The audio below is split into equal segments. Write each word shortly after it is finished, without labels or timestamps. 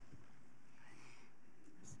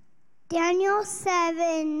Daniel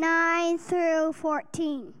 7, 9 through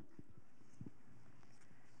 14.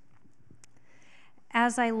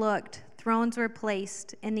 As I looked, thrones were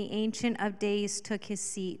placed, and the Ancient of Days took his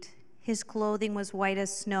seat. His clothing was white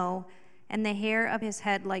as snow, and the hair of his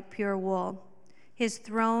head like pure wool. His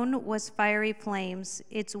throne was fiery flames,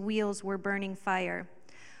 its wheels were burning fire.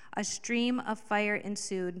 A stream of fire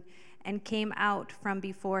ensued and came out from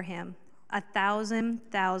before him.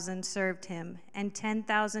 1,000,000 served him, and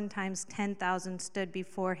 10,000 times 10,000 stood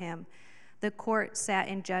before him. The court sat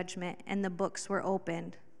in judgment, and the books were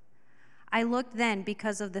opened. I looked then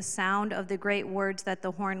because of the sound of the great words that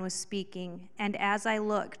the horn was speaking, and as I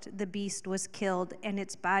looked, the beast was killed, and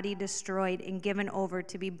its body destroyed and given over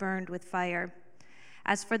to be burned with fire.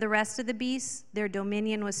 As for the rest of the beasts, their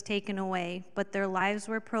dominion was taken away, but their lives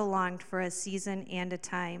were prolonged for a season and a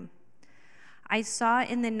time. I saw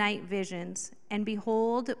in the night visions, and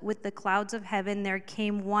behold, with the clouds of heaven there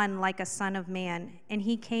came one like a son of man, and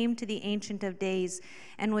he came to the Ancient of Days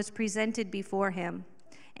and was presented before him.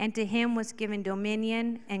 And to him was given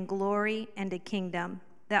dominion and glory and a kingdom,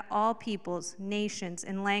 that all peoples, nations,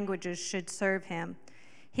 and languages should serve him.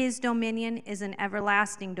 His dominion is an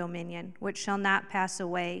everlasting dominion, which shall not pass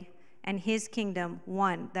away, and his kingdom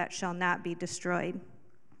one that shall not be destroyed.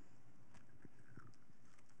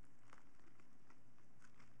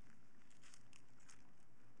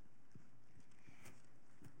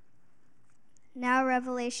 Now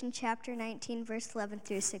Revelation chapter 19, verse 11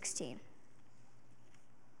 through 16.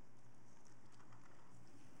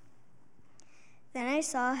 Then I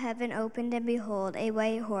saw heaven opened, and behold, a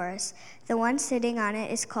white horse. The one sitting on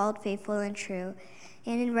it is called Faithful and True,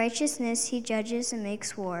 and in righteousness he judges and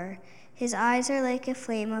makes war. His eyes are like a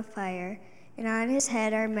flame of fire, and on his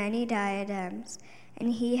head are many diadems,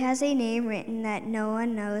 and he has a name written that no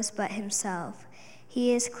one knows but himself.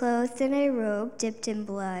 He is clothed in a robe dipped in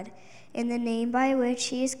blood, and the name by which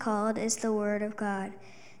he is called is the Word of God.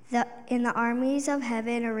 In the armies of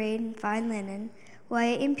heaven arrayed in fine linen,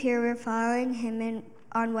 white and pure, were following him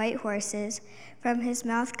on white horses. From his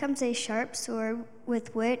mouth comes a sharp sword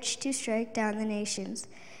with which to strike down the nations,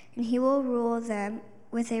 and he will rule them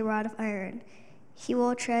with a rod of iron. He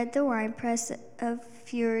will tread the winepress of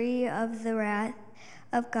fury of the wrath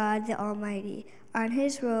of God the Almighty. On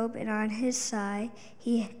his robe and on his thigh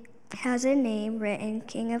he has a name written,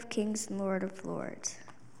 King of Kings and Lord of Lords.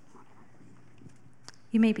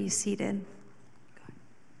 You may be seated.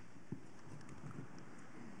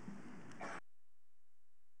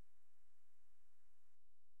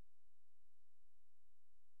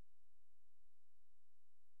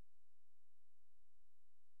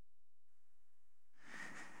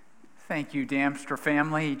 Thank you, Damster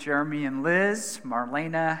family, Jeremy and Liz,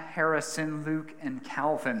 Marlena, Harrison, Luke, and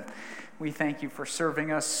Calvin. We thank you for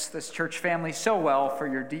serving us, this church family, so well, for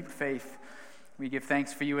your deep faith. We give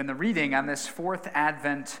thanks for you in the reading on this fourth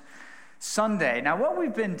Advent Sunday. Now, what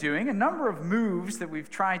we've been doing, a number of moves that we've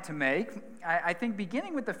tried to make, I think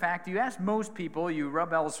beginning with the fact you ask most people you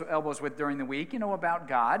rub elbows with during the week, about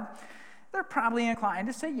God. They're probably inclined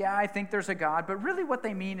to say, yeah, I think there's a God, but really what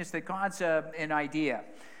they mean is that God's an idea.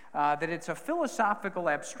 That it's a philosophical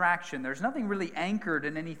abstraction. There's nothing really anchored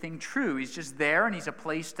in anything true. He's just there, and he's a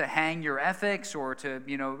place to hang your ethics or to,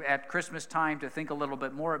 at Christmas time to think a little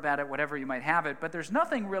bit more about it, whatever you might have it. But there's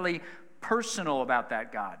nothing really personal about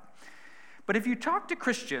that God. But if you talk to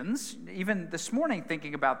Christians, even this morning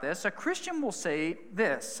thinking about this, a Christian will say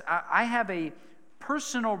this: I have a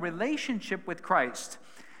personal relationship with Christ,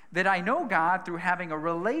 that I know God through having a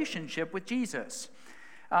relationship with Jesus.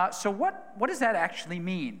 So what does that actually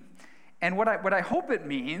mean? And what I hope it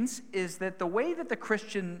means is that the way that the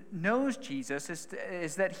Christian knows Jesus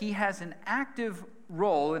is that he has an active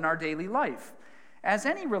role in our daily life. As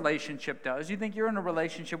any relationship does, you think you're in a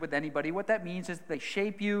relationship with anybody, what that means is that they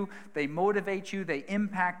shape you, they motivate you, they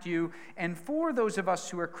impact you. And for those of us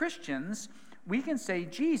who are Christians, we can say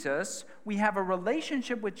Jesus, we have a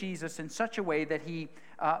relationship with Jesus in such a way that he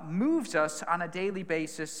moves us on a daily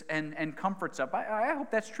basis and comforts us. I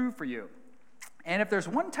hope that's true for you. And if there's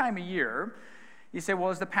one time a year, you say, well,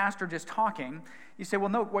 is the pastor just talking? You say, well,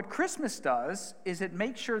 no, what Christmas does is it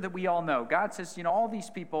makes sure that we all know. God says, all these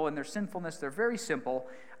people and their sinfulness, they're very simple.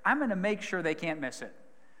 I'm going to make sure they can't miss it.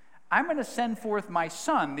 I'm going to send forth my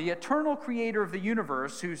Son, the eternal creator of the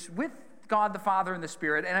universe, who's with God the Father and the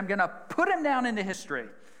Spirit, and I'm going to put him down into history.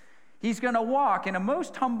 He's going to walk in a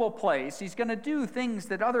most humble place. He's going to do things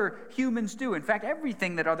that other humans do. In fact,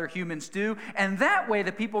 everything that other humans do. And that way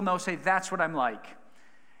the people say, that's what I'm like.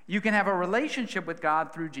 You can have a relationship with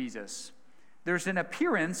God through Jesus. There's an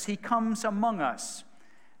appearance. He comes among us.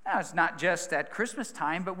 Now, it's not just at Christmas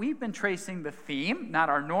time, but we've been tracing the theme, not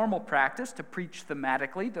our normal practice to preach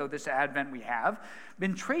thematically, though this Advent we have,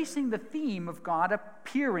 been tracing the theme of God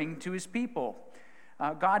appearing to his people.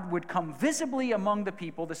 God would come visibly among the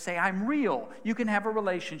people to say, I'm real. You can have a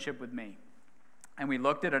relationship with me. And we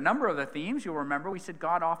looked at a number of the themes. You'll remember we said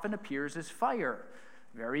God often appears as fire.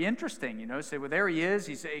 Very interesting, say, well, there he is.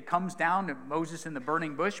 He comes down, and Moses in the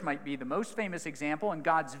burning bush might be the most famous example, and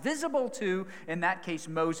God's visible to, in that case,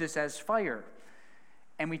 Moses as fire.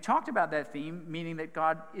 And we talked about that theme, meaning that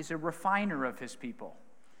God is a refiner of his people,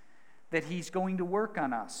 that he's going to work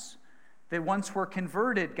on us, that once we're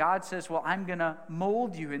converted, God says, well, I'm going to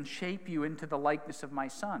mold you and shape you into the likeness of my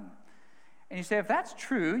Son. And you say, if that's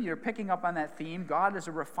true, you're picking up on that theme, God is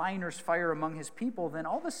a refiner's fire among his people, then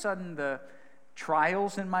all of a sudden the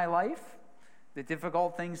trials in my life, the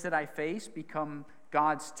difficult things that I face become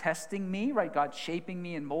God's testing me, right? God's shaping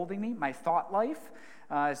me and molding me. My thought life,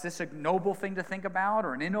 is this a noble thing to think about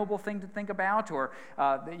or an ignoble thing to think about? Or,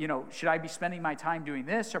 should I be spending my time doing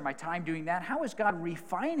this or my time doing that? How is God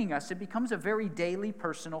refining us? It becomes a very daily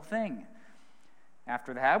personal thing.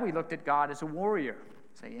 After that, we looked at God as a warrior.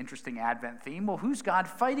 It's an interesting Advent theme. Well, who's God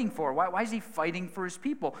fighting for? Why is he fighting for his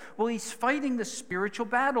people? Well, he's fighting the spiritual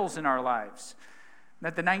battles in our lives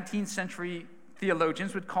that the 19th century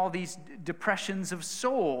theologians would call these depressions of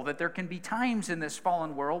soul, that there can be times in this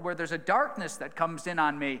fallen world where there's a darkness that comes in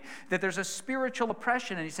on me, that there's a spiritual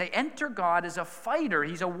oppression, and you say, enter God as a fighter.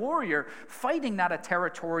 He's a warrior, fighting not a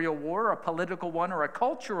territorial war, a political one, or a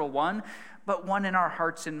cultural one, but one in our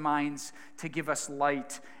hearts and minds to give us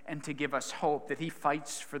light and to give us hope, that he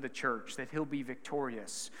fights for the church, that he'll be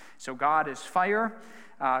victorious. So God is fire,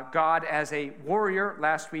 God as a warrior,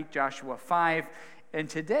 last week, Joshua 5, and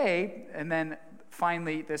today, and then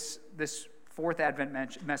finally, this fourth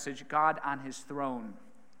Advent message, God on his throne.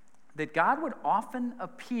 That God would often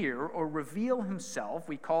appear or reveal himself,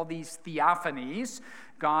 we call these theophanies,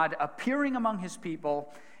 God appearing among his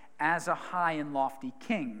people as a high and lofty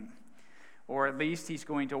king. Or at least he's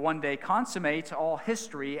going to one day consummate all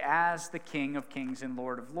history as the King of Kings and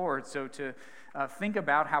Lord of Lords. So to think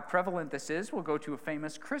about how prevalent this is, we'll go to a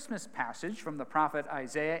famous Christmas passage from the prophet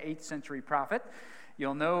Isaiah, 8th century prophet.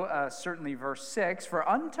 You'll know certainly verse 6, for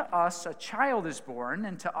unto us a child is born,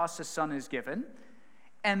 and to us a son is given,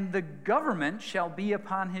 and the government shall be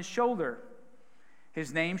upon his shoulder.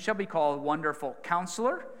 His name shall be called Wonderful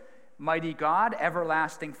Counselor, Mighty God,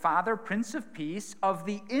 Everlasting Father, Prince of Peace. Of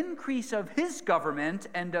the increase of his government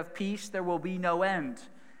and of peace there will be no end.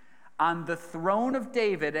 On the throne of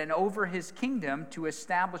David and over his kingdom to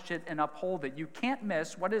establish it and uphold it. You can't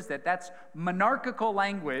miss, what is that? That's monarchical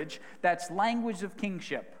language. That's language of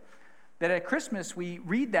kingship. That at Christmas we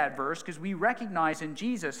read that verse because we recognize in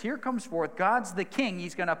Jesus, here comes forth, God's the king.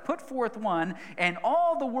 He's going to put forth one, and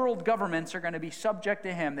all the world governments are going to be subject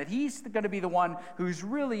to him. That he's going to be the one who's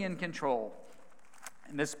really in control.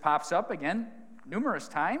 And this pops up again numerous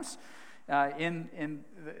times. In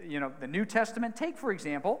the New Testament. Take, for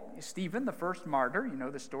example, Stephen, the first martyr. You know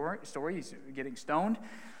the story. He's getting stoned.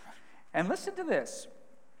 And listen to this.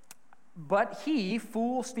 But he,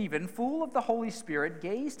 Stephen, full of the Holy Spirit,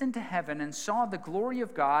 gazed into heaven and saw the glory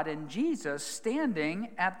of God and Jesus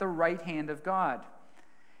standing at the right hand of God.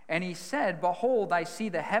 And he said, behold, I see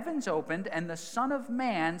the heavens opened and the Son of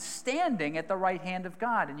Man standing at the right hand of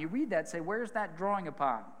God. And you read that and say, where's that drawing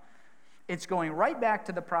upon? It's going right back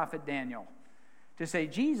to the prophet Daniel to say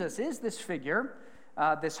Jesus is this figure,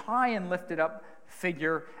 this high and lifted up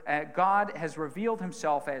figure. God has revealed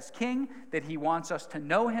himself as king, that he wants us to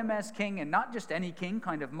know him as king, and not just any king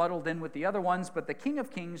kind of muddled in with the other ones, but the King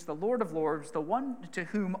of Kings, the Lord of Lords, the one to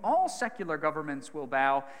whom all secular governments will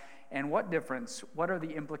bow. And what difference, what are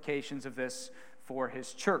the implications of this for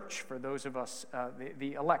his church, for those of us,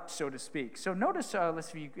 the elect, so to speak. So notice,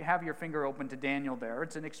 if you have your finger open to Daniel there,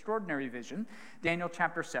 it's an extraordinary vision. Daniel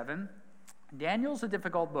chapter 7. Daniel's a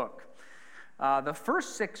difficult book. The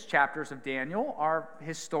first 6 chapters of Daniel are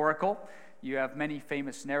historical. You have many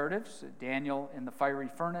famous narratives. Daniel in the fiery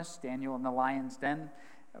furnace, Daniel in the lion's den.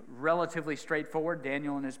 Relatively straightforward.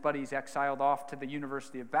 Daniel and his buddies exiled off to the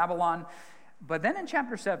University of Babylon. But then in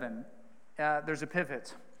chapter 7, there's a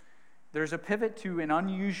pivot. There's a pivot to an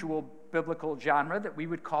unusual biblical genre that we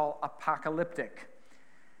would call apocalyptic.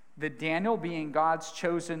 That Daniel, being God's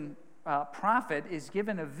chosen prophet, is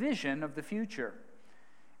given a vision of the future.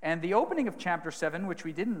 And the opening of chapter 7, which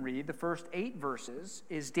we didn't read, the first 8 verses,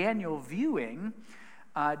 is Daniel viewing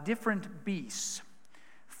different beasts.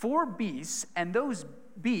 4 beasts, and those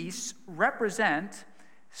beasts represent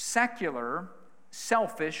secular,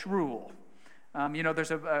 selfish rule.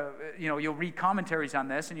 There's you'll read commentaries on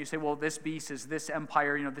this, and you say, well, this beast is this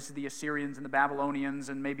empire. This is the Assyrians and the Babylonians,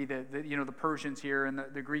 and maybe the Persians here and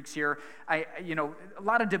the Greeks here. A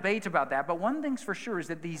lot of debate about that. But one thing's for sure is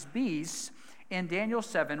that these beasts in Daniel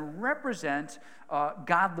 7 represent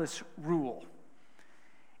godless rule.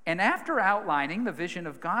 And after outlining the vision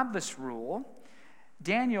of godless rule,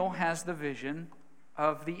 Daniel has the vision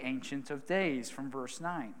of the Ancient of Days from verse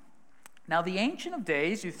 9. Now, the Ancient of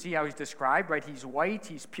Days, you see how he's described, right? He's white,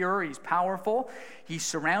 he's pure, he's powerful, he's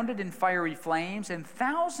surrounded in fiery flames, and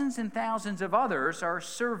thousands of others are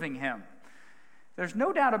serving him. There's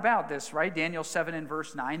no doubt about this, right? Daniel 7 and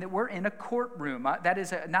verse 9, that we're in a courtroom. That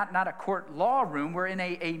is not a court law room. We're in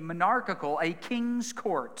a monarchical, a king's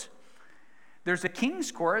court. There's a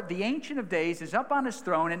king's court. The Ancient of Days is up on his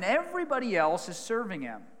throne, and everybody else is serving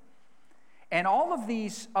him. And all of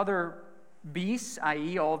these other beasts,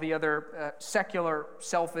 i.e. all the other secular,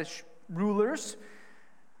 selfish rulers,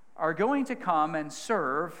 are going to come and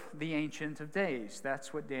serve the Ancient of Days.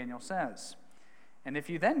 That's what Daniel says. And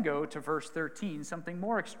if you then go to verse 13, something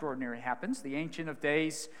more extraordinary happens. The Ancient of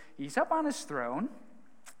Days, he's up on his throne,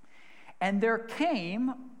 and there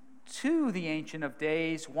came to the Ancient of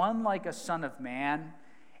Days one like a son of man,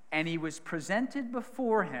 and he was presented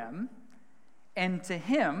before him, and to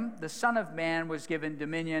him the Son of Man was given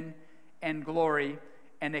dominion and glory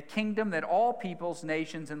and a kingdom that all peoples,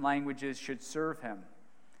 nations, and languages should serve him.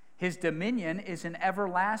 His dominion is an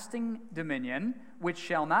everlasting dominion which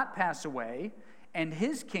shall not pass away, and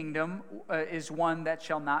his kingdom is one that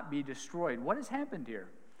shall not be destroyed. What has happened here?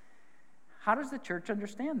 How does the church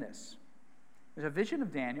understand this? There's a vision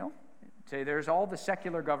of Daniel. Say there's all the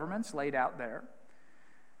secular governments laid out there.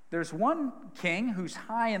 There's one king who's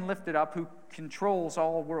high and lifted up, who controls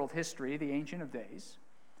all world history, the Ancient of Days.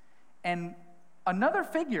 And another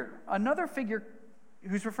figure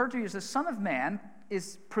who's referred to as the Son of Man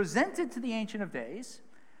is presented to the Ancient of Days,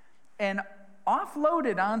 and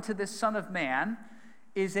offloaded onto this Son of Man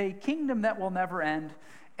is a kingdom that will never end,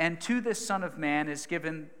 and to this Son of Man is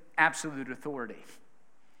given absolute authority.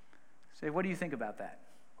 Say, what do you think about that?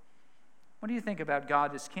 What do you think about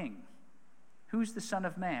God as king? Who's the Son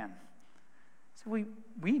of Man? So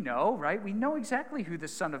we know, right? We know exactly who the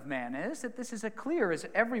Son of Man is, that this is as clear as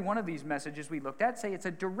every one of these messages we looked at. Say it's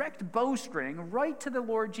a direct bowstring right to the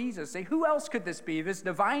Lord Jesus. Say, who else could this be? This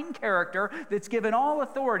divine character that's given all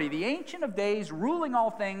authority, the Ancient of Days, ruling all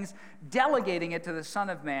things, delegating it to the Son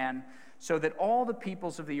of Man, so that all the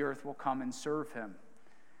peoples of the earth will come and serve him.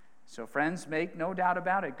 So friends, make no doubt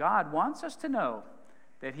about it. God wants us to know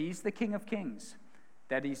that he's the King of Kings,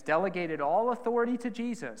 that he's delegated all authority to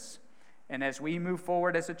Jesus. And as we move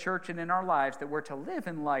forward as a church and in our lives, that we're to live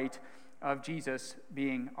in light of Jesus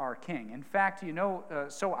being our King. In fact,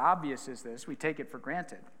 so obvious is this, we take it for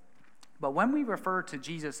granted. But when we refer to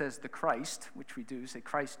Jesus as the Christ, which we do, say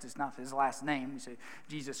Christ is not his last name, we say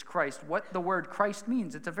Jesus Christ, what the word Christ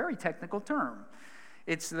means, it's a very technical term.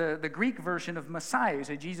 It's the Greek version of Messiah. You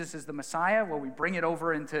say Jesus is the Messiah. Well, we bring it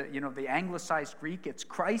over into the anglicized Greek. It's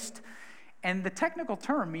Christ. And the technical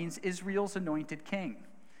term means Israel's anointed king.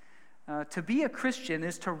 To be a Christian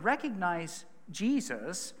is to recognize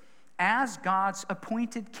Jesus as God's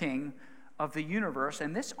appointed king of the universe.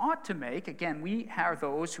 And this ought to make, again, we are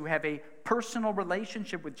those who have a personal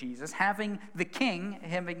relationship with Jesus. Having the king,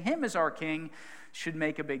 having him as our king, should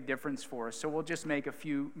make a big difference for us. So we'll just make a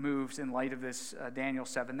few moves in light of this Daniel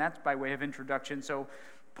 7. That's by way of introduction. So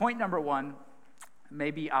point number one,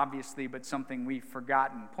 maybe obviously, but something we've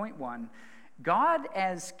forgotten. Point one, God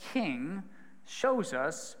as king shows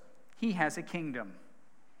us he has a kingdom.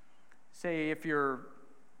 Say if you're,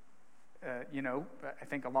 I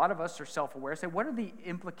think a lot of us are self-aware. Say, what are the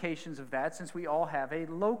implications of that, since we all have a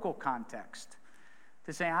local context?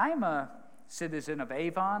 To say, I'm a citizen of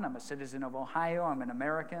Avon, I'm a citizen of Ohio, I'm an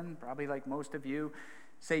American, probably like most of you.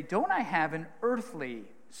 Say, don't I have an earthly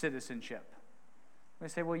citizenship? We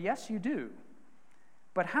say, well, yes, you do.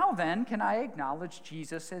 But how then can I acknowledge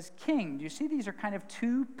Jesus as king? Do you see these are kind of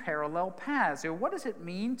two parallel paths? So what does it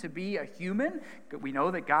mean to be a human? We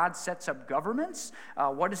know that God sets up governments.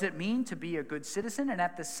 What does it mean to be a good citizen? And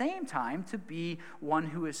at the same time, to be one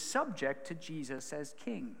who is subject to Jesus as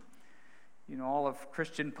king. All of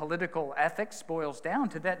Christian political ethics boils down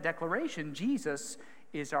to that declaration, Jesus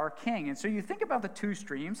is our king. And so you think about the two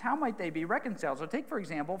streams, how might they be reconciled? So take, for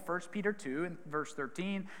example, 1 Peter 2 and verse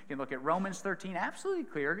 13. You can look at Romans 13. Absolutely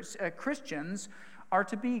clear, Christians are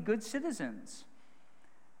to be good citizens.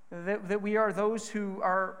 That we are those who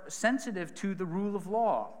are sensitive to the rule of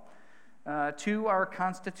law. to our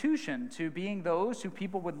Constitution, to being those who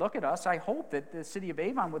people would look at us. I hope that the city of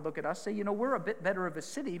Avon would look at us and say, we're a bit better of a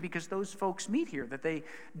city because those folks meet here, that they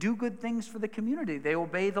do good things for the community. They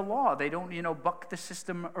obey the law. They don't, buck the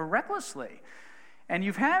system recklessly. And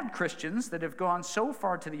you've had Christians that have gone so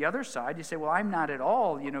far to the other side. You say, well, I'm not at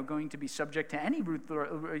all, going to be subject to any,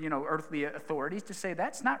 earthly authorities, to say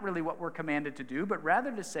that's not really what we're commanded to do, but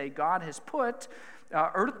rather to say God has put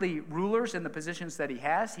earthly rulers in the positions that he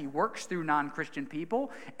has. He works through non-Christian people,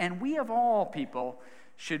 and we of all people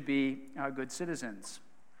should be good citizens.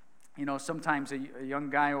 Sometimes a young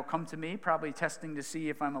guy will come to me, probably testing to see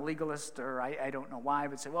if I'm a legalist, or I don't know why,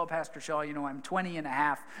 but say, well, Pastor Shaw, I'm 20 and a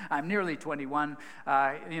half, I'm nearly 21,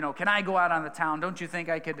 can I go out on the town? Don't you think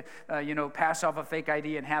I could, pass off a fake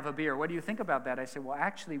ID and have a beer? What do you think about that? I say, well,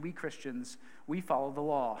 actually, we Christians, we follow the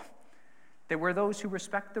law. That we're those who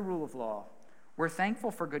respect the rule of law. We're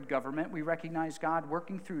thankful for good government. We recognize God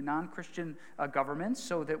working through non-Christian governments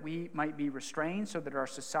so that we might be restrained, so that our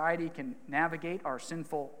society can navigate our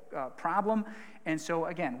sinful problem. And so,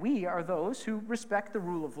 again, we are those who respect the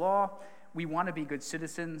rule of law. We want to be good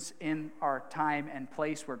citizens in our time and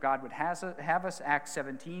place where God would have us. Acts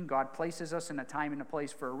 17, God places us in a time and a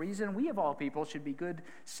place for a reason. We, of all people, should be good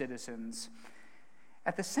citizens.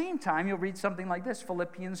 At the same time, you'll read something like this,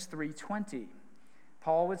 Philippians 3:20.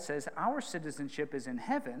 Paul says, our citizenship is in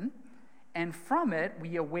heaven, and from it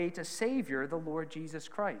we await a Savior, the Lord Jesus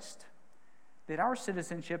Christ. That our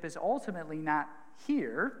citizenship is ultimately not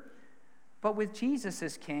here, but with Jesus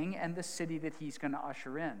as King and the city that he's going to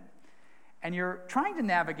usher in. And you're trying to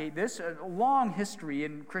navigate this, a long history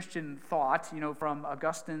in Christian thought, from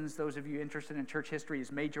Augustine's, those of you interested in church history,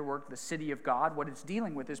 his major work, The City of God. What it's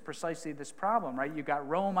dealing with is precisely this problem, right? You've got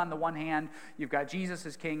Rome on the one hand, you've got Jesus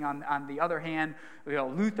as king on the other hand.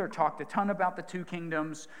 Luther talked a ton about the two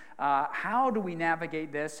kingdoms. How do we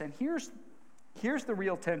navigate this? And here's the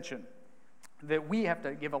real tension that we have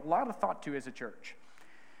to give a lot of thought to as a church.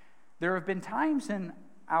 There have been times in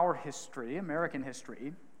our history, American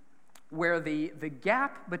history, where the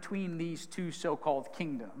gap between these two so-called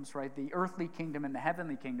kingdoms, right, the earthly kingdom and the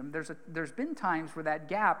heavenly kingdom, there's been times where that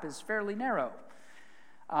gap is fairly narrow.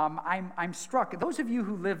 I'm struck. Those of you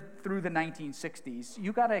who lived through the 1960s,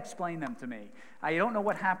 you got to explain them to me. I don't know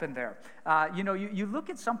what happened there. You look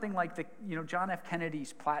at something like John F.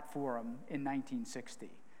 Kennedy's platform in 1960.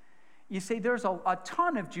 You say there's a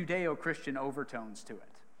ton of Judeo-Christian overtones to it.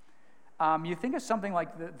 You think of something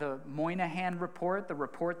like the Moynihan Report, the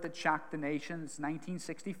report that shocked the nation. It's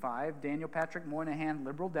 1965, Daniel Patrick Moynihan,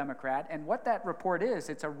 liberal Democrat. And what that report is,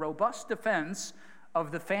 it's a robust defense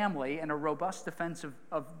of the family and a robust defense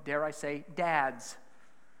of dare I say, dads.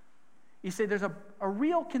 You say there's a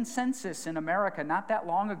real consensus in America not that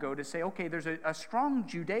long ago to say, okay, there's a strong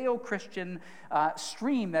Judeo-Christian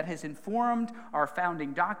stream that has informed our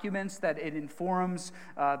founding documents, that it informs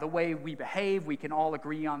the way we behave. We can all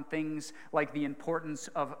agree on things like the importance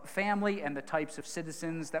of family and the types of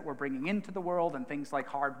citizens that we're bringing into the world, and things like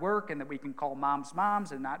hard work, and that we can call moms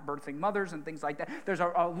moms and not birthing mothers and things like that. There's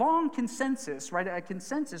a long consensus, right? A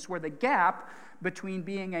consensus where the gap between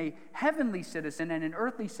being a heavenly citizen and an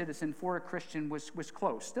earthly citizen for a Christian was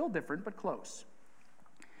close. Still different, but close.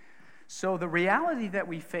 So the reality that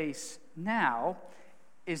we face now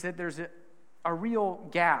is that there's a real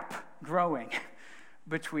gap growing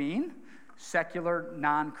between secular,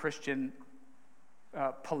 non-Christian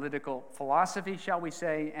political philosophy, shall we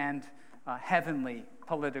say, and heavenly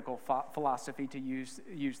political philosophy, to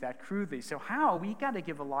use that crudely. So we got to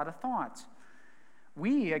give a lot of thought.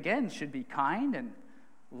 We, again, should be kind and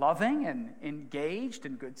loving and engaged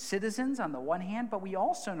and good citizens on the one hand, but we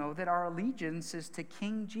also know that our allegiance is to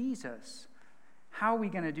King Jesus. How are we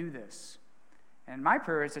going to do this? And my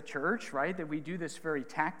prayer as a church, right, that we do this very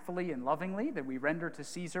tactfully and lovingly, that we render to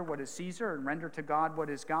Caesar what is Caesar and render to God what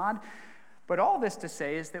is God. But all this to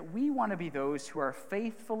say is that we want to be those who are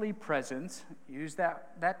faithfully present, use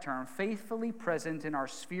that term, faithfully present in our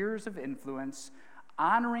spheres of influence,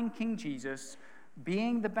 honoring King Jesus,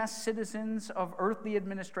 being the best citizens of earthly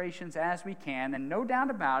administrations as we can, and no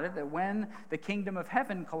doubt about it that when the kingdom of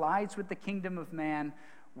heaven collides with the kingdom of man,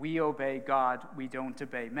 we obey God, we don't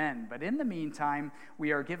obey men. But in the meantime,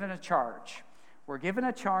 we are given a charge. We're given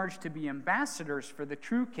a charge to be ambassadors for the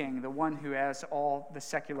true king, the one who has all the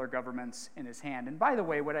secular governments in his hand. And by the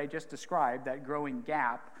way, what I just described, that growing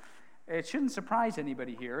gap, it shouldn't surprise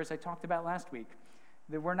anybody here, as I talked about last week.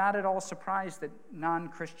 that we're not at all surprised that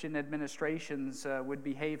non-Christian administrations would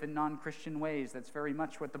behave in non-Christian ways. That's very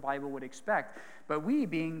much what the Bible would expect. But we,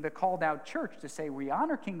 being the called out church, to say we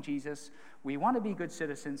honor King Jesus, we want to be good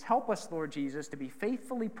citizens, help us, Lord Jesus, to be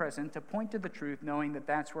faithfully present, to point to the truth, knowing that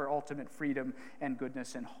that's where ultimate freedom and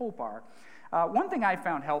goodness and hope are. One thing I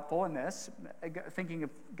found helpful in this, thinking of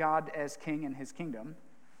God as king and his kingdom,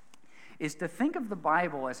 is to think of the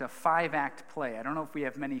Bible as a 5-act play. I don't know if we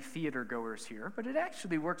have many theater goers here, but it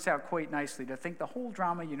actually works out quite nicely to think the whole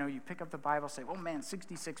drama, you pick up the Bible, say, oh man,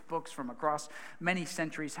 66 books from across many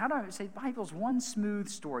centuries. How do I say Bible's one smooth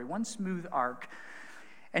story, one smooth arc?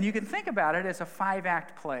 And you can think about it as a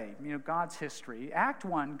 5-act play, God's history. Act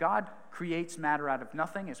 1, God creates matter out of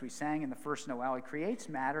nothing, as we sang in the first Noel. He creates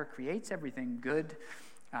matter, creates everything good,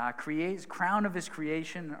 crown of his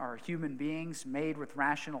creation are human beings made with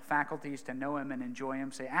rational faculties to know him and enjoy him.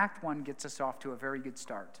 Say, Act 1 gets us off to a very good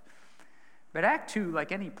start. But Act 2,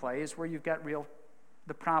 like any play, is where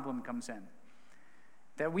the problem comes in.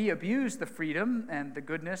 That we abuse the freedom and the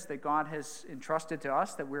goodness that God has entrusted to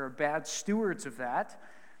us, that we're bad stewards of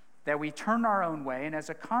that we turn our own way, and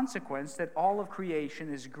as a consequence, that all of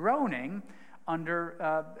creation is groaning under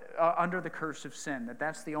the curse of sin,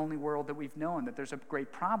 that's the only world that we've known, that there's a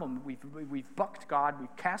great problem. We've bucked God,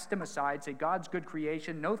 we've cast him aside, say God's good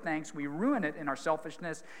creation, no thanks, we ruin it in our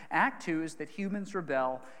selfishness. Act 2 is that humans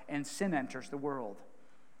rebel and sin enters the world.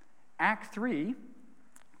 Act 3,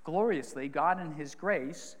 gloriously, God in his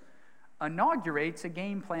grace inaugurates a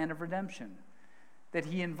game plan of redemption. That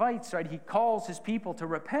he invites, he calls his people to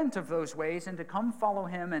repent of those ways and to come follow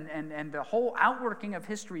him. And the whole outworking of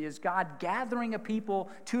history is God gathering a people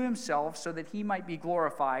to himself so that he might be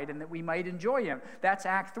glorified and that we might enjoy him. That's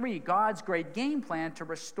Act 3, God's great game plan to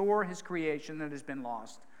restore his creation that has been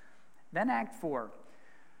lost. Then Act 4,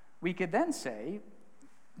 we could then say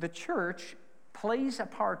the church plays a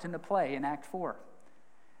part in the play in Act 4.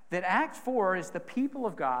 That Act 4 is the people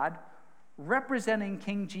of God representing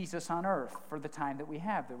King Jesus on earth for the time that we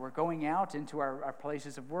have, that we're going out into our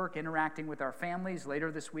places of work, interacting with our families.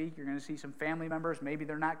 Later this week, you're going to see some family members. Maybe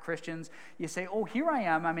they're not Christians. You say, oh, here I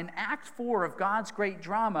am. I'm in Act 4 of God's great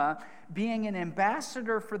drama, being an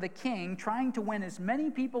ambassador for the King, trying to win as many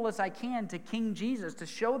people as I can to King Jesus, to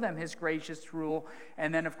show them his gracious rule.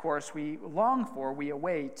 And then, of course, we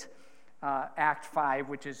await Act 5,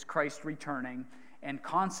 which is Christ returning and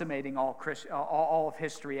consummating all of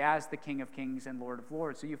history as the King of Kings and Lord of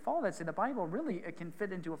Lords. So you follow that. So the Bible really it can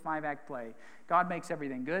fit into a 5-act play. God makes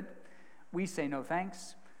everything good. We say no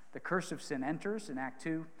thanks. The curse of sin enters in Act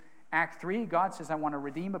 2. Act 3, God says, I want to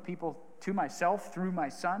redeem a people to myself through my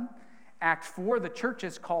Son. Act 4, the church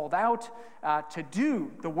is called out to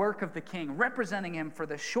do the work of the King, representing him for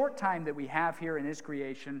the short time that we have here in his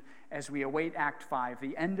creation as we await Act 5,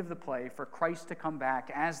 the end of the play, for Christ to come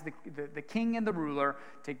back as the King and the ruler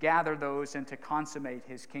to gather those and to consummate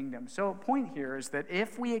his kingdom. So point here is that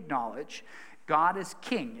if we acknowledge God as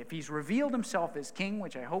King, if he's revealed himself as King,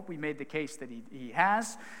 which I hope we made the case that he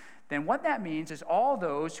has, then what that means is all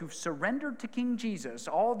those who've surrendered to King Jesus,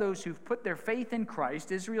 all those who've put their faith in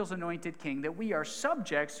Christ, Israel's anointed king, that we are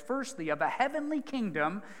subjects, firstly, of a heavenly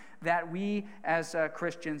kingdom, that we as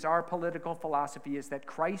Christians, our political philosophy is that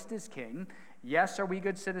Christ is king. Yes, are we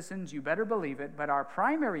good citizens? You better believe it, but our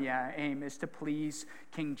primary aim is to please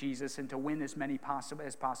King Jesus and to win as many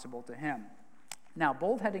as possible to him. Now,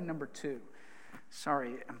 bold heading number 2.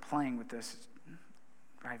 Sorry, I'm playing with this.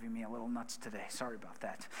 Driving me a little nuts today. Sorry about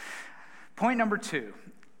that. Point number 2.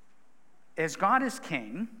 As God is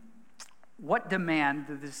king, what demand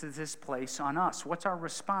does this place on us? What's our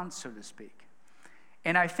response, so to speak?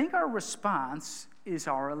 And I think our response is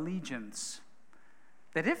our allegiance.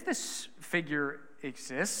 That if this figure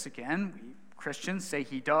exists, again, we Christians say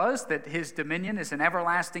he does, that his dominion is an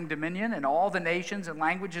everlasting dominion and all the nations and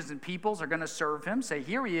languages and peoples are going to serve him. Say,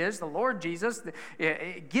 here he is, the Lord Jesus,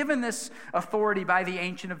 given this authority by the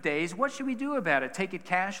Ancient of Days. What should we do about it? Take it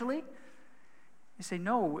casually? You say,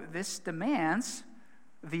 no, this demands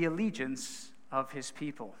the allegiance of his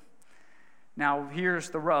people. Now,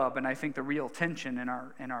 here's the rub, and I think the real tension in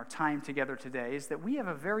our time together today is that we have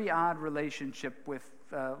a very odd relationship with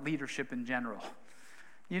leadership in general.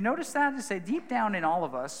 You notice that? To say deep down in all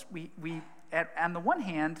of us, we on the one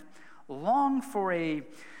hand, long for a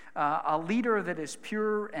leader that is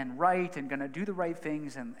pure and right and going to do the right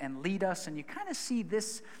things and lead us. And you kind of see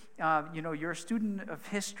this you're a student of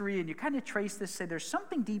history and you kind of trace this, say there's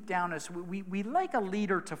something deep down us. We like a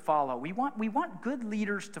leader to follow. We want good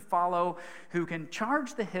leaders to follow who can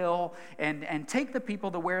charge the hill and take the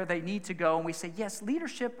people to where they need to go. And we say, yes,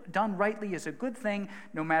 leadership done rightly is a good thing.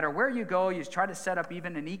 No matter where you go, you try to set up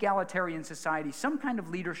even an egalitarian society, some kind of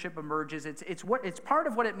leadership emerges. It's part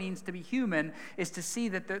of what it means to be human, is to see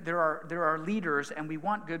that there are leaders and we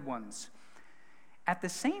want good ones. At the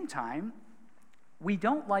same time, we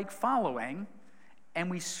don't like following,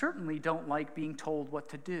 and we certainly don't like being told what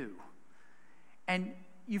to do. And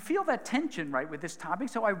you feel that tension, right, with this topic.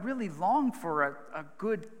 So I really long for a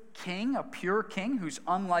good king, a pure king, who's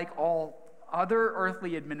unlike all other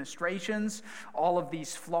earthly administrations, all of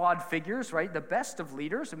these flawed figures, right? The best of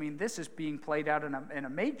leaders. I mean, this is being played out in a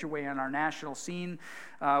major way on our national scene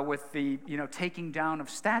with the, taking down of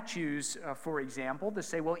statues, for example, to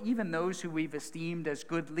say, well, even those who we've esteemed as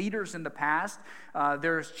good leaders in the past,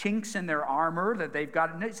 there's chinks in their armor that they've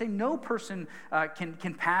got. Say no person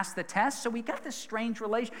can pass the test. So we got this strange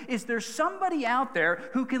relation. Is there somebody out there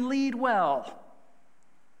who can lead well?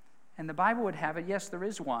 And the Bible would have it, yes, there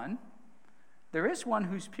is one. There is one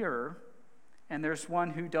who's pure, and there's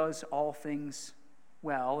one who does all things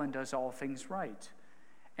well and does all things right.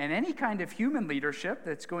 And any kind of human leadership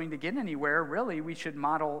that's going to get anywhere, really, we should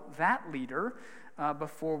model that leader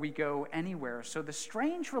before we go anywhere. So the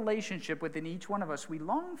strange relationship within each one of us, we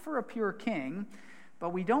long for a pure king,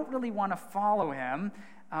 but we don't really want to follow him.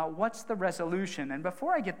 What's the resolution? And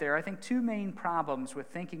before I get there, I think two main problems with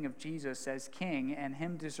thinking of Jesus as king and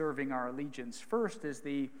him deserving our allegiance. First is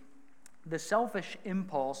the selfish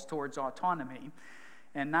impulse towards autonomy,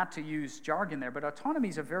 and not to use jargon there, but autonomy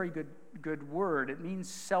is a very good word. It means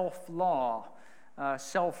self-law,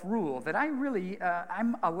 self-rule, that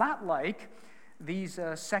I'm a lot like these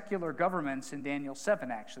secular governments in Daniel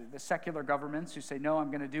 7, actually. The secular governments who say, no,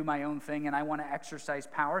 I'm going to do my own thing and I want to exercise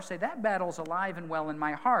power, say that battle's alive and well in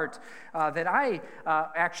my heart, that I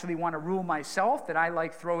actually want to rule myself, that I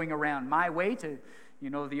like throwing around my way to,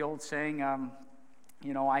 the old saying,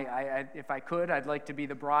 if I could, I'd like to be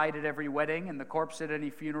the bride at every wedding and the corpse at any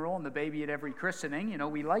funeral and the baby at every christening.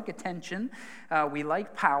 We like attention. We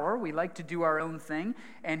like power. We like to do our own thing.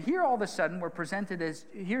 And here all of a sudden we're presented as,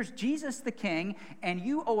 here's Jesus the King, and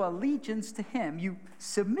you owe allegiance to him. You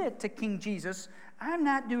submit to King Jesus. I'm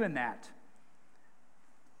not doing that.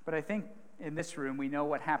 But I think in this room we know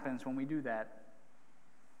what happens when we do that.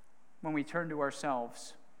 When we turn to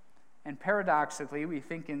ourselves. And paradoxically, we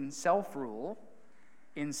think in self-rule,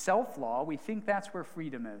 in self-law, we think that's where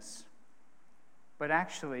freedom is. But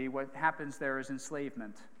actually, what happens there is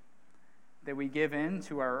enslavement. That we give in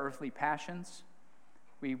to our earthly passions.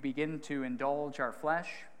 We begin to indulge our flesh.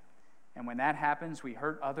 And when that happens, we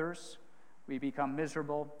hurt others. We become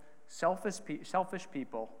miserable, selfish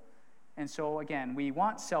people. And so, again, we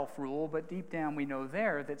want self-rule, but deep down we know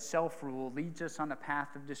there that self-rule leads us on a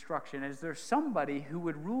path of destruction. Is there somebody who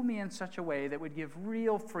would rule me in such a way that would give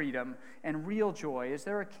real freedom and real joy? Is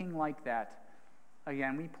there a king like that?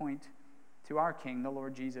 Again, we point to our King, the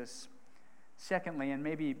Lord Jesus. Secondly, and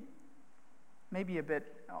maybe a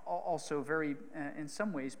bit also very, in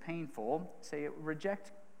some ways, painful, say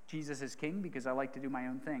reject Jesus as King because I like to do my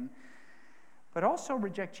own thing. But also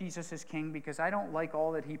reject Jesus as King because I don't like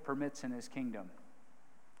all that he permits in his kingdom.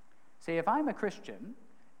 Say, if I'm a Christian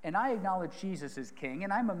and I acknowledge Jesus as King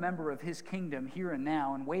and I'm a member of his kingdom here and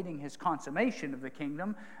now and waiting his consummation of the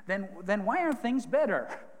kingdom, then why aren't things better?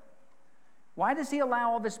 Why does he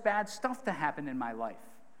allow all this bad stuff to happen in my life?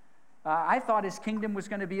 I thought his kingdom was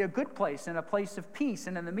going to be a good place and a place of peace.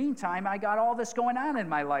 And in the meantime, I got all this going on in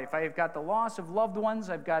my life. I've got the loss of loved ones.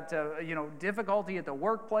 I've got difficulty at the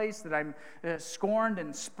workplace, that I'm scorned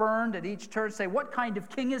and spurned at each turn. Say, what kind of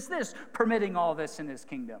king is this, permitting all this in his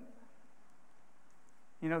kingdom?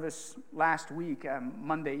 This last week,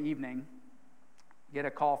 Monday evening, get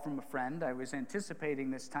a call from a friend. I was anticipating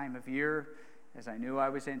this time of year, as I knew I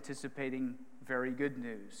was anticipating very good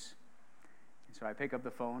news. And so I pick up the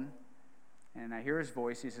phone. And I hear his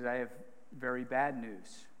voice. He says, I have very bad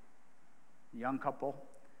news. A young couple.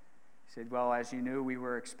 He said, well, as you knew, we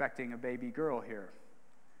were expecting a baby girl here.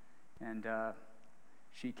 And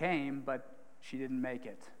she came, but she didn't make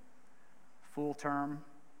it. Full term,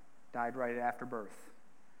 died right after birth.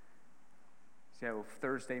 So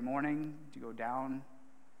Thursday morning, you go down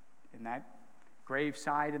in that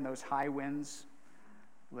graveside in those high winds,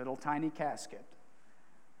 little tiny casket.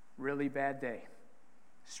 Really bad day.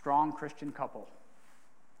 Strong Christian couple.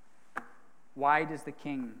 Why does the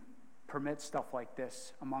king permit stuff like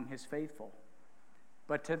this among his faithful?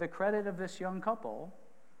 But to the credit of this young couple,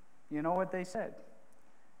 you know what they said?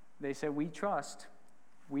 They said, we trust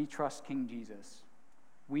we trust King Jesus.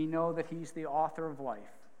 We know that he's the author of life.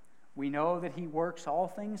 We know that he works all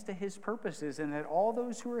things to his purposes, and that all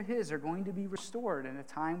those who are his are going to be restored in a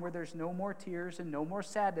time where there's no more tears and no more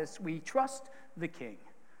sadness. We trust the King.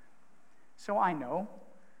 So I know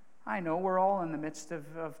we're all in the midst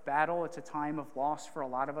of battle. It's a time of loss for a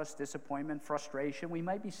lot of us, disappointment, frustration. We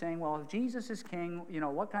might be saying, well, if Jesus is king,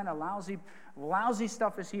 what kind of lousy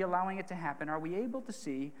stuff is he allowing it to happen? Are we able to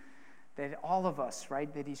see that all of us,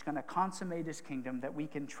 right, that he's going to consummate his kingdom, that we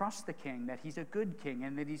can trust the king, that he's a good king,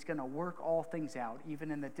 and that he's going to work all things out,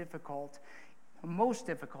 even in the most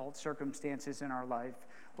difficult circumstances in our life,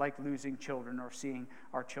 like losing children or seeing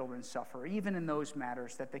our children suffer. Even in those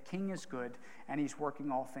matters, that the king is good and he's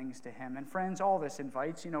working all things to him. And friends, all this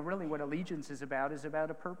invites, really what allegiance is about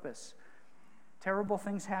a purpose. Terrible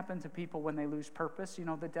things happen to people when they lose purpose.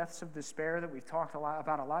 The deaths of despair that we've talked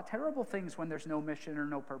about a lot. Terrible things when there's no mission or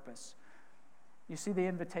no purpose. You see the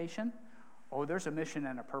invitation? Oh, there's a mission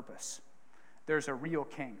and a purpose. There's a real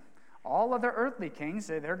king. All other earthly kings,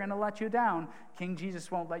 they're going to let you down. King Jesus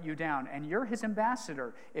won't let you down. And you're his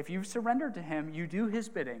ambassador. If you've surrendered to him, you do his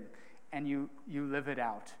bidding, and you live it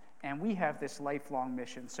out. And we have this lifelong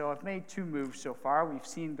mission. So I've made 2 moves so far. We've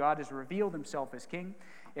seen God has revealed himself as king.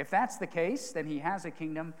 If that's the case, then he has a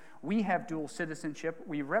kingdom. We have dual citizenship.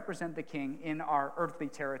 We represent the king in our earthly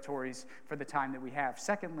territories for the time that we have.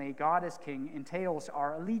 Secondly, God as king entails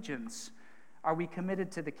our allegiance. Are we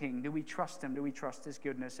committed to the king? Do we trust him? Do we trust his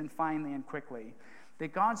goodness? And finally and quickly,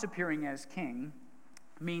 that God's appearing as king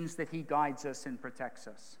means that he guides us and protects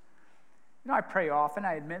us. I pray often.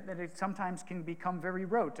 I admit that it sometimes can become very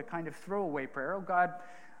rote, a kind of throwaway prayer. Oh, God,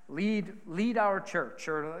 lead our church,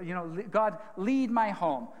 or, God, lead my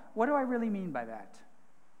home. What do I really mean by that?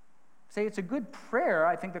 Say it's a good prayer,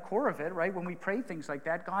 I think the core of it, right? When we pray things like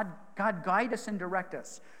that, God guide us and direct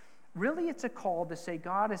us. Really, it's a call to say,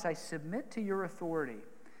 God, as I submit to your authority,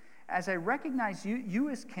 as I recognize you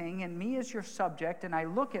as king and me as your subject, and I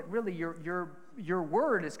look at really your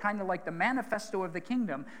word as kind of like the manifesto of the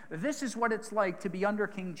kingdom, this is what it's like to be under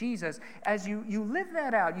King Jesus. As you live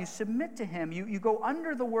that out, you submit to him, you go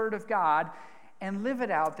under the word of God and live it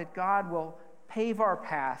out, that God will pave our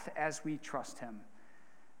path as we trust him.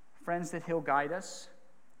 Friends, that he'll guide us,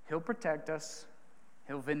 he'll protect us,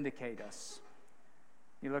 he'll vindicate us.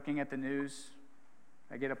 You're looking at the news.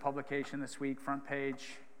 I get a publication this week, front page,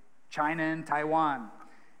 China and Taiwan.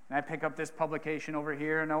 And I pick up this publication over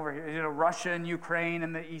here and over here. Russia and Ukraine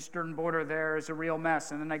and the eastern border there is a real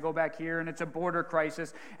mess. And then I go back here and it's a border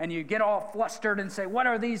crisis. And you get all flustered and say, what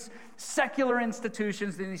are these secular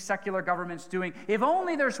institutions and these secular governments doing? If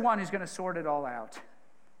only there's one who's going to sort it all out.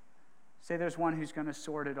 Say there's one who's going to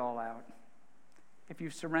sort it all out. If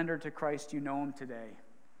you've surrendered to Christ, you know him today.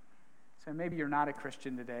 So maybe you're not a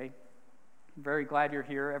Christian today. I'm very glad you're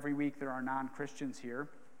here. Every week there are non-Christians here.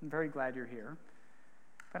 I'm very glad you're here.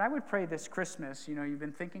 But I would pray this Christmas, you've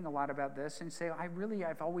been thinking a lot about this, and say,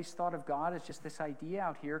 I've always thought of God as just this idea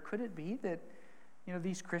out here. Could it be that,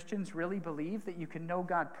 these Christians really believe that you can know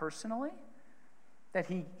God personally? That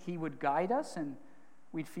he would guide us and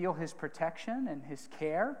we'd feel his protection and his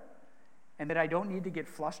care? And that I don't need to get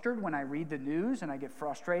flustered when I read the news and I get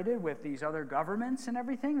frustrated with these other governments and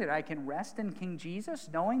everything, that I can rest in King Jesus,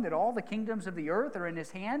 knowing that all the kingdoms of the earth are in his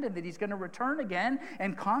hand and that he's going to return again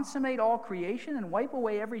and consummate all creation and wipe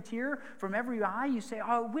away every tear from every eye. You say, oh,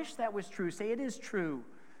 I wish that was true. Say, it is true.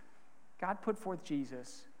 God put forth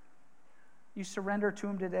Jesus. You surrender to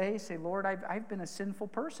him today. Say, Lord, I've been a sinful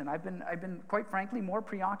person. I've been quite frankly more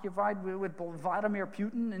preoccupied with Vladimir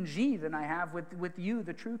Putin and Xi than I have with you,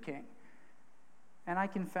 the true king. And I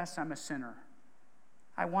confess I'm a sinner.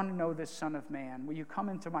 I want to know this Son of Man. Will you come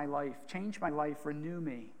into my life, change my life, renew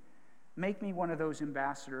me, make me one of those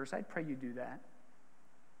ambassadors? I'd pray you do that.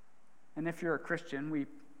 And if you're a Christian, we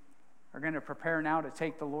are going to prepare now to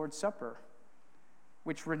take the Lord's Supper,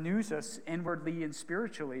 which renews us inwardly and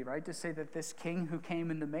spiritually, right? To say that this king who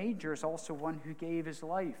came in the manger is also one who gave his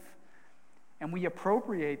life. And we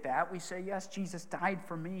appropriate that. We say, yes, Jesus died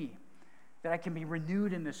for me, that I can be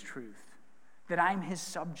renewed in this truth. That I'm his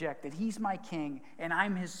subject, that he's my king, and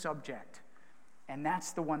I'm his subject. And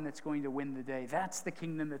that's the one that's going to win the day. That's the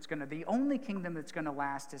kingdom the only kingdom that's going to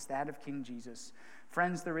last is that of King Jesus.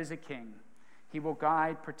 Friends, there is a king. He will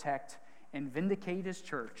guide, protect, and vindicate his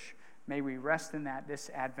church. May we rest in that this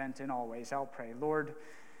Advent and always. I'll pray. Lord,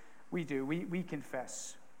 we do. We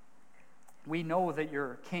confess. We know that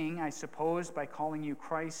you're king, I suppose, by calling you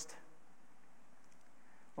Christ.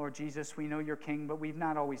 Lord Jesus, we know you're king, but we've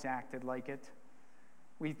not always acted like it.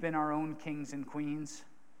 We've been our own kings and queens.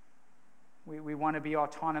 We want to be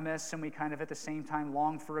autonomous, and we kind of at the same time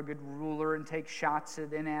long for a good ruler and take shots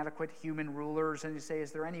at inadequate human rulers. And you say,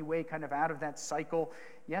 is there any way kind of out of that cycle?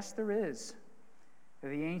 Yes, there is.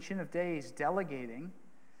 The Ancient of Days delegating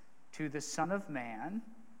to the Son of Man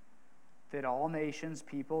that all nations,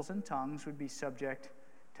 peoples, and tongues would be subject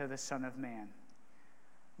to the Son of Man.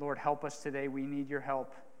 Lord, help us today. We need your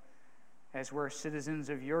help. As we're citizens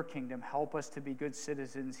of your kingdom, help us to be good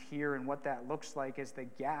citizens here. And what that looks like is the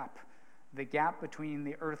gap between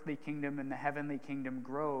the earthly kingdom and the heavenly kingdom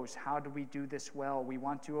grows. How do we do this well? We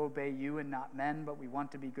want to obey you and not men, but we want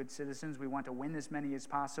to be good citizens. We want to win as many as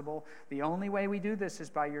possible. The only way we do this is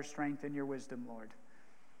by your strength and your wisdom, Lord.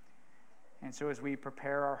 And so as we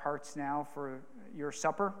prepare our hearts now for your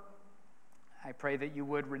supper, I pray that you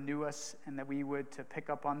would renew us and that we would, to pick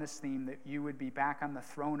up on this theme, that you would be back on the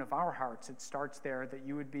throne of our hearts. It starts there, that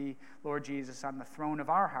you would be, Lord Jesus, on the throne of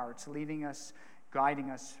our hearts, leading us, guiding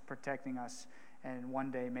us, protecting us, and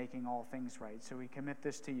one day making all things right. So we commit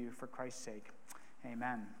this to you for Christ's sake.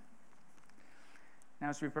 Amen. Now,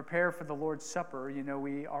 as we prepare for the Lord's Supper,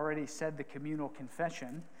 we already said the communal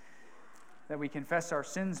confession, that we confess our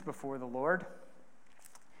sins before the Lord.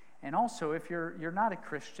 And also, if you're not a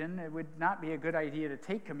Christian, it would not be a good idea to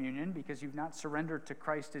take communion because you've not surrendered to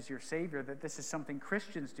Christ as your Savior, that this is something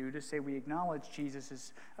Christians do to say we acknowledge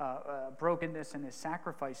Jesus' brokenness and his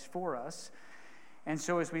sacrifice for us. And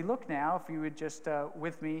so as we look now, if you would just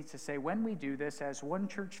with me to say, when we do this as one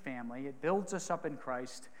church family, it builds us up in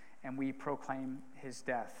Christ and we proclaim his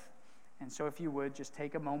death. And so if you would, just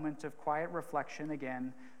take a moment of quiet reflection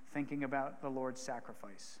again, thinking about the Lord's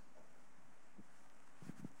sacrifice.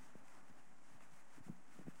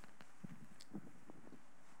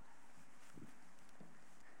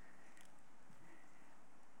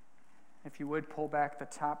 If you would, pull back the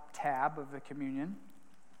top tab of the communion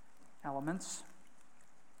elements.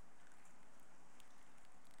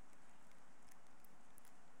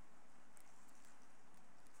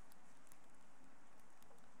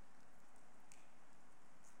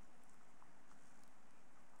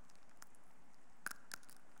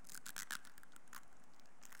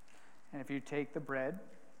 And if you take the bread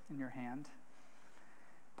in your hand,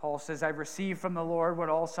 Paul says, I've received from the Lord what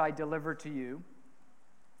also I delivered to you,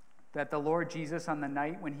 that the Lord Jesus, on the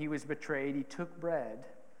night when he was betrayed, he took bread,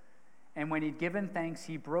 and when he'd given thanks,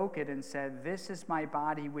 he broke it and said, this is my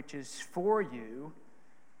body, which is for you.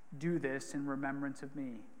 Do this in remembrance of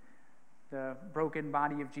me. The broken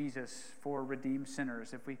body of Jesus for redeemed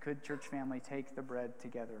sinners. If we could, church family, take the bread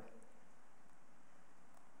together.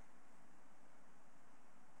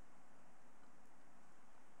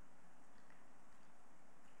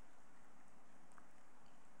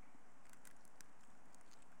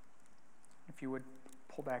 If you would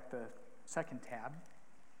pull back the second tab.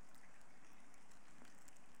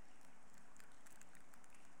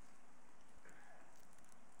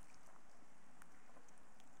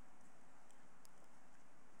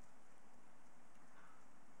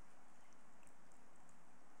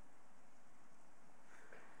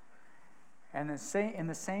 And in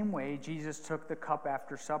the same way, Jesus took the cup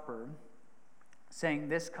after supper, saying,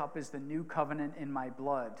 this cup is the new covenant in my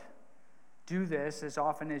blood. Do this as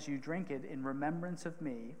often as you drink it in remembrance of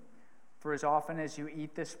me. For as often as you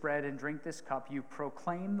eat this bread and drink this cup, you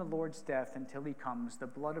proclaim the Lord's death until he comes, the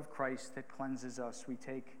blood of Christ that cleanses us. We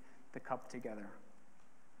take the cup together.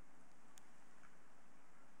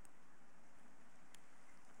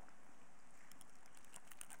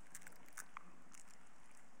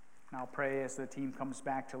 And I'll pray as the team comes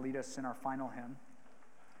back to lead us in our final hymn.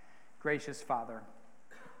 Gracious Father,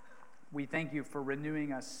 we thank you for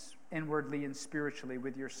renewing us inwardly and spiritually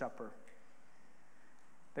with your supper.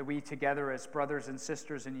 That we together as brothers and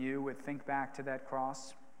sisters in you would think back to that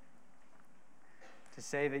cross. To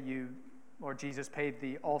say that you, Lord Jesus, paid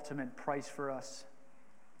the ultimate price for us.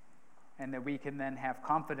 And that we can then have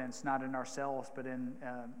confidence not in ourselves but in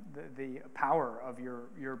the power of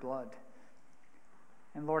your blood.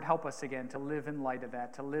 And Lord, help us again to live in light of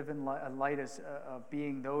that. To live in light of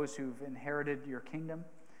being those who've inherited your kingdom.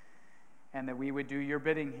 And that we would do your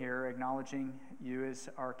bidding here, acknowledging you as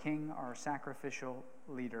our King, our sacrificial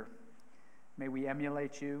leader. May we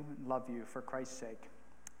emulate you and love you for Christ's sake.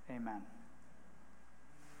 Amen.